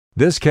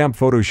This Camp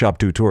Photoshop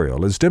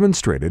tutorial is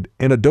demonstrated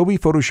in Adobe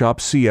Photoshop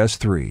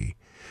CS3.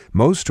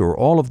 Most or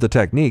all of the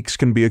techniques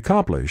can be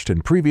accomplished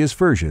in previous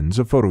versions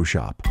of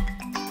Photoshop.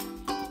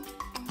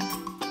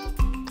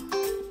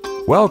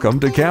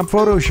 Welcome to Camp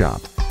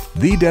Photoshop,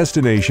 the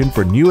destination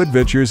for new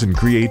adventures and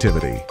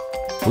creativity.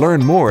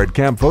 Learn more at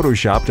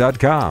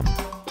CampPhotoshop.com.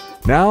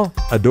 Now,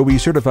 Adobe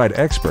Certified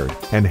Expert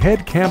and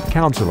Head Camp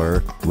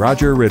Counselor,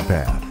 Roger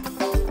Ridpath.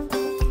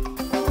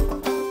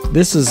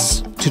 This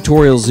is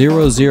tutorial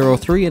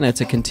 003, and it's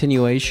a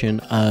continuation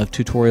of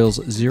tutorials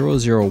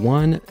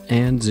 001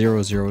 and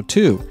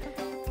 002.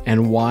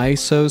 And why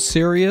so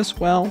serious?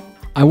 Well,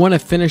 I want to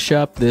finish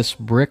up this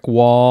brick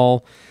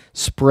wall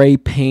spray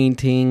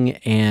painting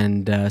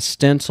and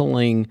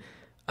stenciling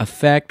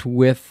effect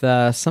with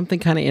something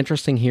kind of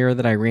interesting here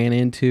that I ran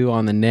into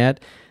on the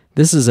net.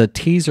 This is a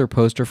teaser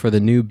poster for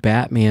the new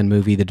Batman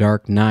movie, The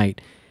Dark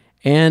Knight.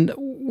 And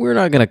we're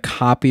not going to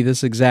copy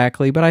this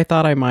exactly, but I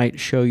thought I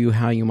might show you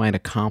how you might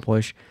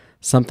accomplish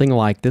something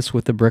like this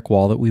with the brick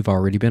wall that we've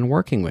already been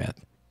working with.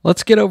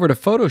 Let's get over to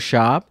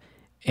Photoshop,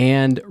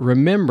 and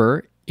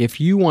remember, if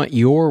you want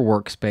your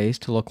workspace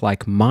to look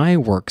like my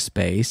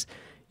workspace,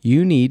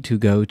 you need to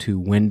go to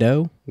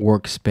Window,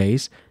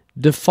 Workspace,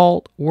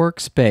 Default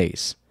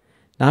Workspace.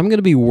 Now I'm going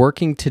to be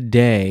working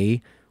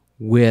today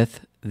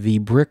with the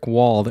brick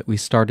wall that we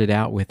started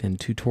out with in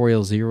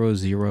tutorial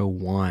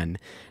 001.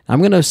 I'm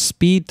going to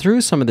speed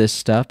through some of this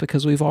stuff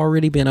because we've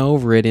already been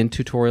over it in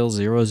tutorial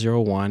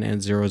 001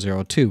 and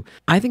 002.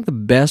 I think the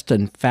best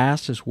and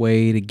fastest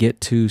way to get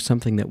to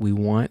something that we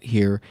want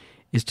here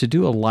is to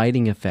do a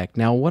lighting effect.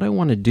 Now what I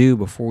want to do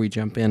before we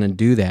jump in and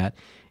do that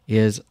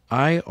is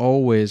I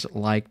always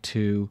like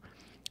to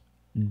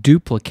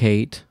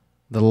duplicate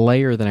the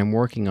layer that I'm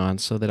working on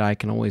so that I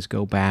can always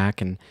go back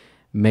and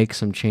make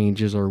some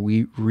changes or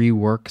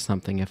rework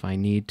something if I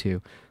need to.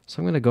 So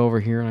I'm going to go over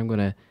here and I'm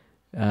going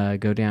to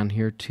go down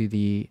here to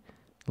the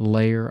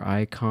layer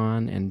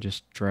icon and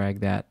just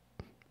drag that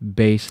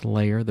base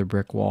layer, the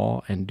brick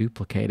wall, and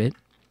duplicate it.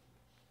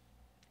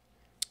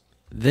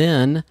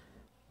 Then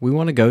we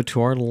want to go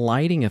to our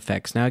lighting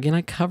effects. Now again,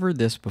 I covered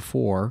this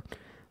before,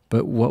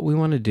 but what we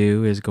want to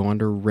do is go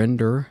under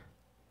Render,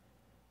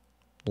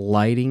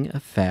 Lighting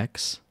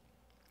Effects,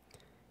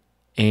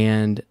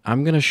 and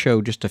I'm going to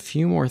show just a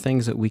few more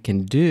things that we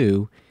can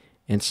do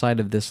inside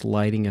of this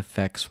lighting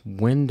effects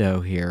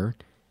window here.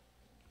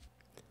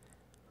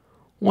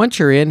 Once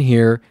you're in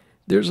here,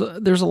 there's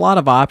a lot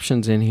of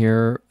options in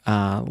here.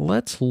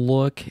 Let's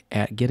look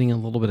at getting a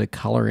little bit of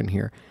color in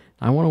here.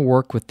 I want to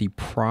work with the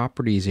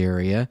properties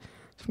area.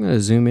 So I'm going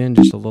to zoom in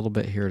just a little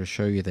bit here to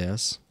show you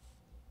this.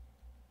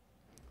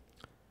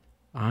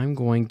 I'm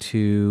going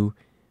to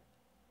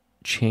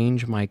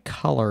change my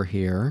color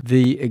here.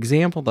 The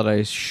example that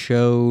I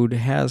showed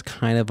has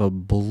kind of a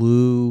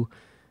blue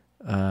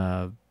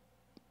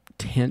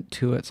tint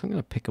to it, so I'm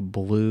going to pick a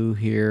blue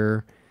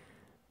here.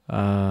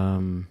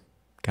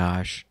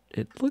 Gosh,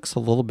 it looks a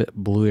little bit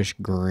bluish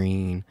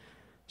green,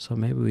 so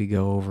maybe we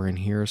go over in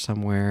here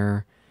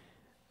somewhere.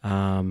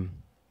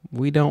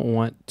 We don't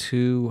want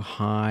too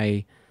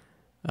high,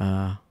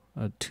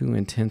 too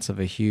intense of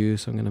a hue,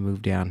 so I'm going to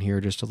move down here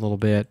just a little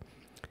bit.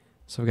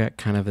 So we've got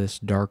kind of this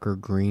darker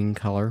green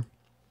color.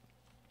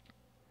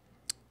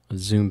 I'll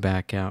zoom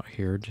back out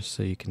here just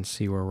so you can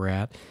see where we're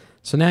at.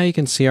 So now you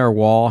can see our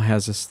wall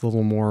has this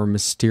little more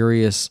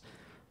mysterious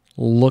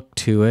look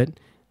to it.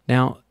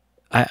 Now,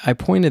 I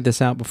pointed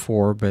this out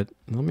before, but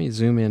let me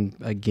zoom in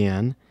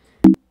again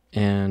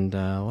and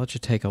let you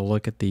take a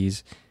look at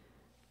these.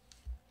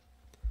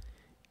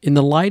 In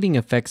the lighting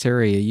effects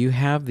area, you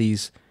have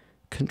these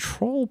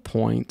control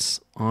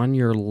points on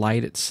your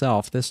light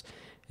itself. This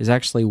is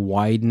actually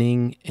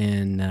widening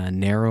and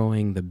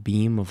narrowing the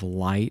beam of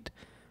light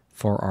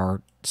for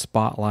our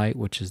spotlight,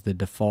 which is the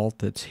default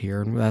that's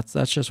here. And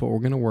that's just what we're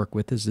going to work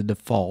with, is the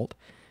default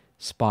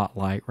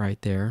spotlight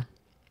right there.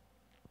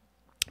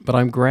 But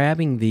I'm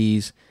grabbing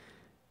these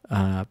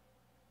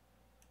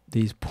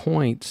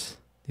points,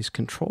 these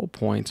control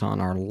points on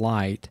our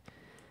light,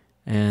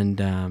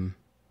 and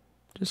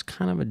just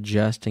kind of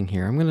adjusting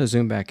here. I'm going to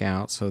zoom back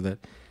out so that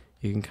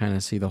you can kind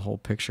of see the whole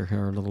picture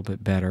here a little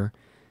bit better.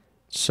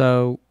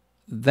 So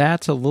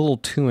that's a little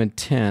too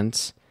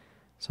intense.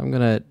 So I'm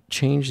going to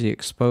change the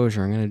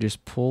exposure. I'm going to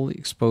just pull the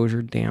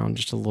exposure down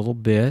just a little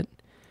bit.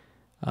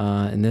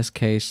 In this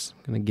case,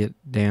 I'm going to get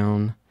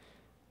down,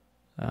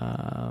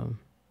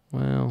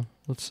 well,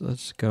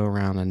 let's go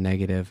around a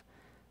negative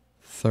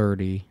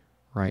 30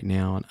 right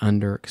now and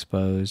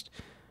underexposed.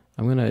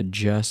 I'm going to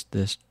adjust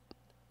this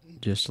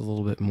just a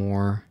little bit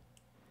more.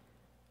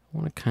 I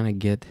want to kind of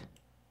get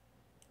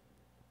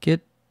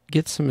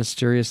some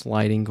mysterious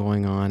lighting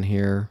going on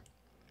here,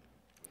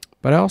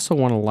 but I also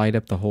want to light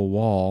up the whole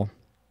wall,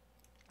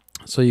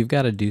 so you've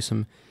got to do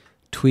some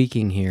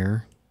tweaking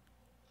here,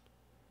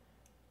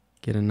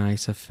 get a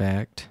nice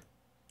effect.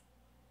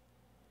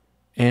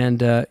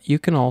 And you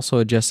can also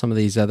adjust some of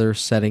these other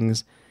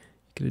settings.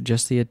 You can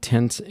adjust the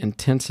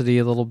intensity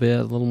a little bit,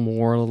 a little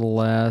more, a little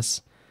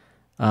less.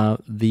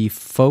 The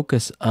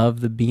focus of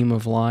the beam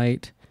of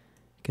light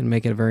You can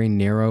make it a very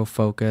narrow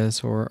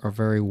focus or a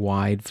very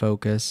wide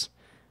focus.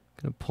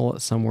 I'm going to pull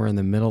it somewhere in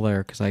the middle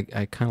there because I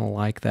kind of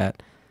like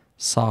that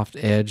soft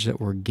edge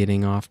that we're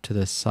getting off to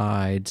the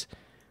sides,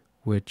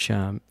 which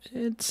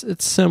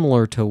it's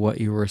similar to what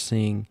you were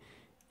seeing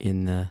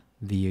in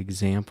the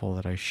example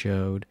that I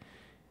showed.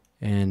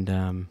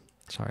 And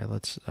sorry,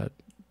 let's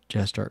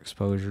adjust our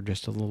exposure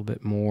just a little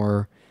bit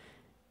more.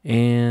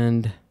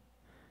 And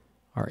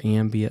our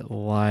ambient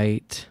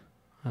light,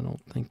 I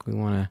don't think we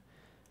want to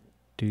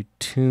do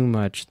too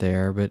much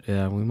there, but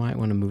we might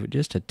want to move it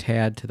just a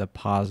tad to the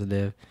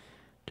positive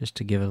just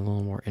to give it a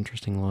little more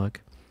interesting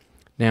look.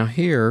 Now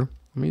here,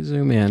 let me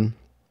zoom in.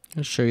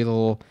 I'll show you the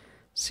little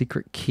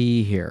secret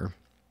key here.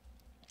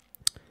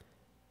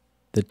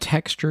 The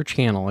texture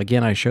channel,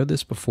 again, I showed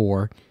this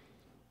before.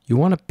 You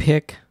want to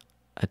pick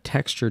a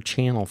texture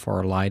channel for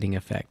our lighting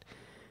effect.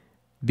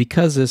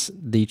 Because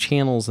the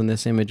channels in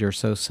this image are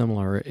so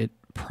similar, it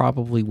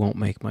probably won't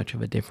make much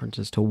of a difference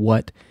as to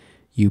what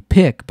you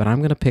pick, but I'm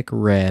going to pick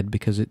red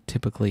because it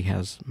typically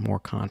has more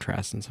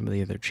contrast than some of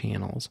the other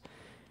channels.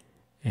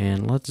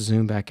 And let's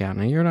zoom back out.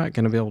 Now you're not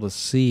going to be able to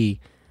see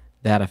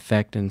that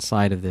effect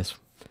inside of this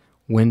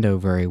window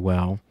very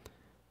well,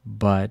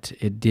 but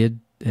it did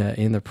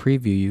in the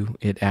preview,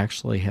 it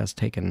actually has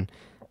taken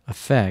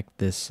effect,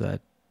 this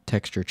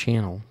texture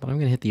channel. But I'm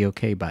going to hit the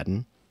OK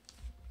button.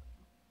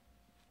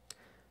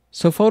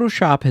 So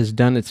Photoshop has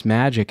done its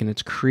magic and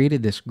it's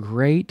created this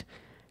great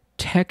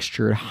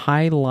textured,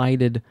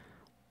 highlighted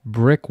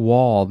brick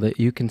wall that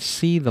you can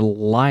see the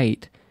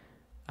light.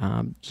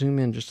 Zoom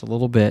in just a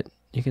little bit.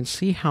 You can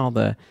see how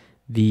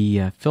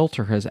the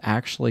filter has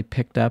actually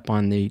picked up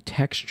on the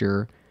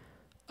texture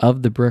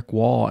of the brick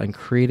wall and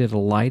created a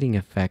lighting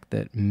effect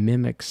that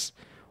mimics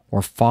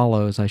or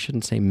follows, I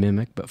shouldn't say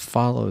mimic, but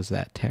follows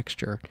that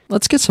texture.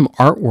 Let's get some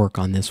artwork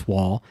on this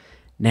wall.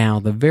 Now,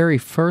 the very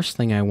first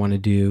thing I want to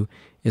do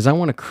is I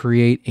want to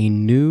create a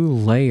new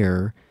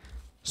layer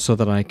so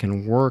that I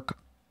can work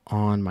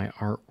on my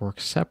artwork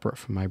separate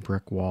from my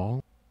brick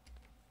wall.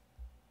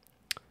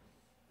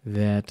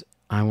 That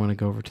I want to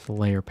go over to the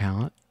layer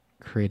palette,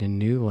 create a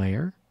new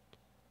layer,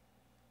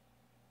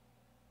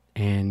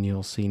 and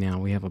you'll see now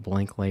we have a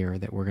blank layer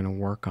that we're going to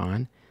work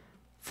on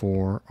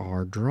for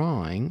our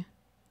drawing.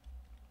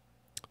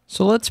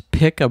 So let's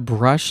pick a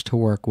brush to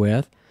work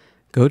with.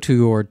 Go to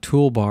your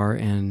toolbar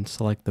and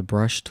select the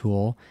brush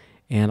tool,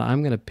 and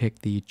I'm going to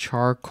pick the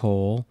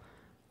charcoal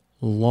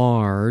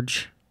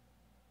large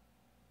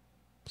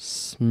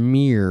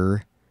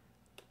smear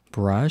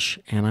brush,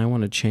 and I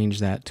want to change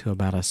that to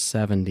about a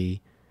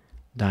 70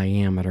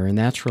 diameter, and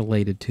that's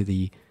related to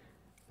the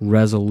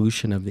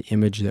resolution of the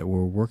image that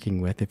we're working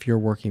with. If you're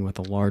working with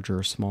a larger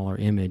or smaller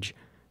image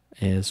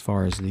as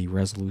far as the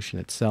resolution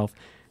itself,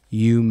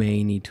 you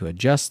may need to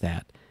adjust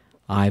that.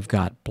 I've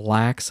got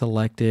black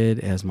selected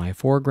as my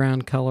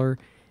foreground color,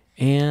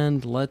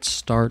 and let's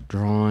start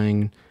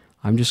drawing.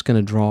 I'm just going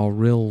to draw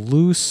real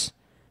loose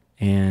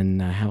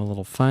and have a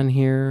little fun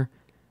here.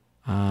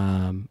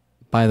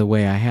 By the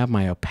way, I have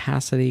my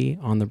opacity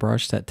on the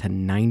brush set to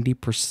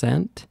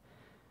 90%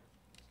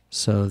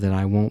 so that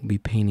I won't be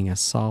painting a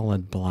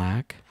solid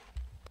black.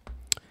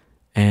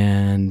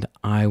 And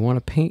I want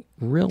to paint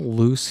real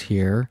loose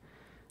here.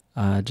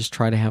 Just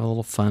try to have a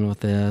little fun with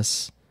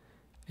this.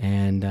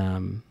 And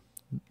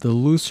the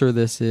looser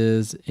this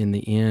is in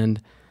the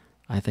end,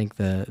 I think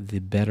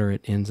the better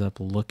it ends up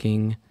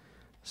looking.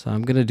 So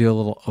I'm going to do a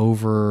little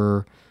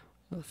over,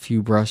 a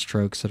few brush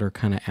strokes that are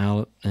kind of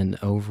out and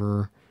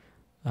over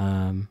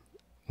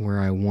where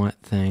I want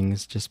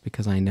things, just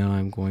because I know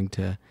I'm going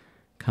to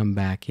come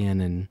back in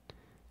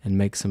and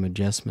make some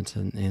adjustments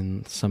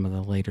in some of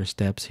the later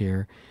steps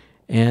here.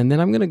 And then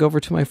I'm going to go over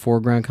to my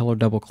foreground color,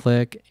 double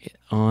click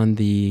on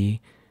the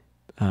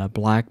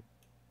black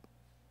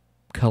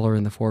color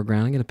in the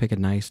foreground. I'm going to pick a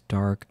nice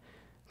dark,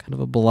 kind of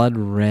a blood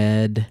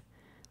red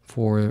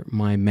for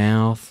my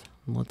mouth.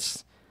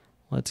 Let's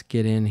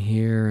get in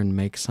here and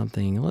make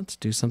something, let's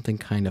do something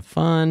kind of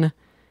fun.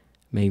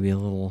 Maybe a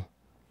little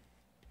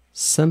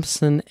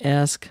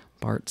Simpson-esque,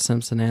 Bart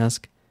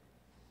Simpson-esque.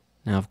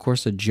 Now, of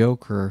course, the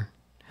Joker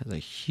has a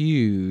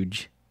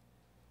huge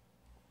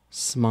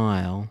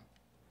smile.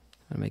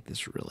 I'm going to make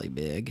this really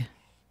big.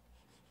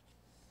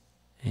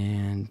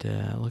 And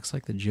it looks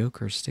like the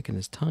Joker's sticking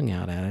his tongue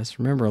out at us.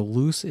 Remember,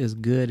 loose is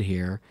good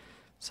here.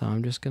 So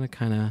I'm just going to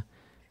kind of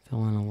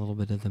fill in a little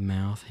bit of the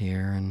mouth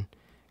here and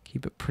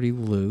keep it pretty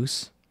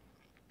loose.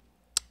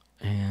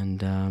 And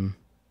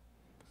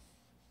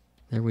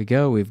there we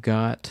go. We've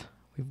got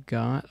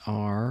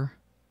our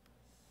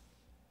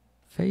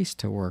face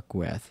to work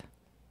with.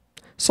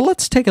 So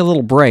let's take a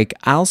little break.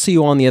 I'll see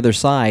you on the other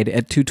side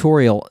at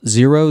tutorial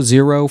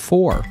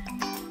 004.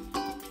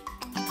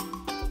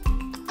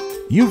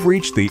 You've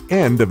reached the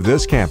end of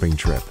this camping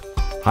trip.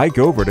 Hike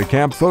over to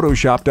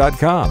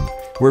CampPhotoshop.com,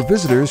 where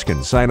visitors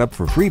can sign up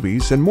for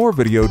freebies and more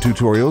video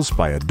tutorials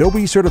by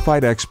Adobe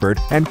certified expert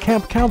and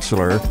camp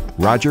counselor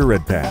Roger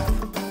Redpath.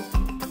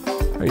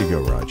 There you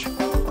go, Raj.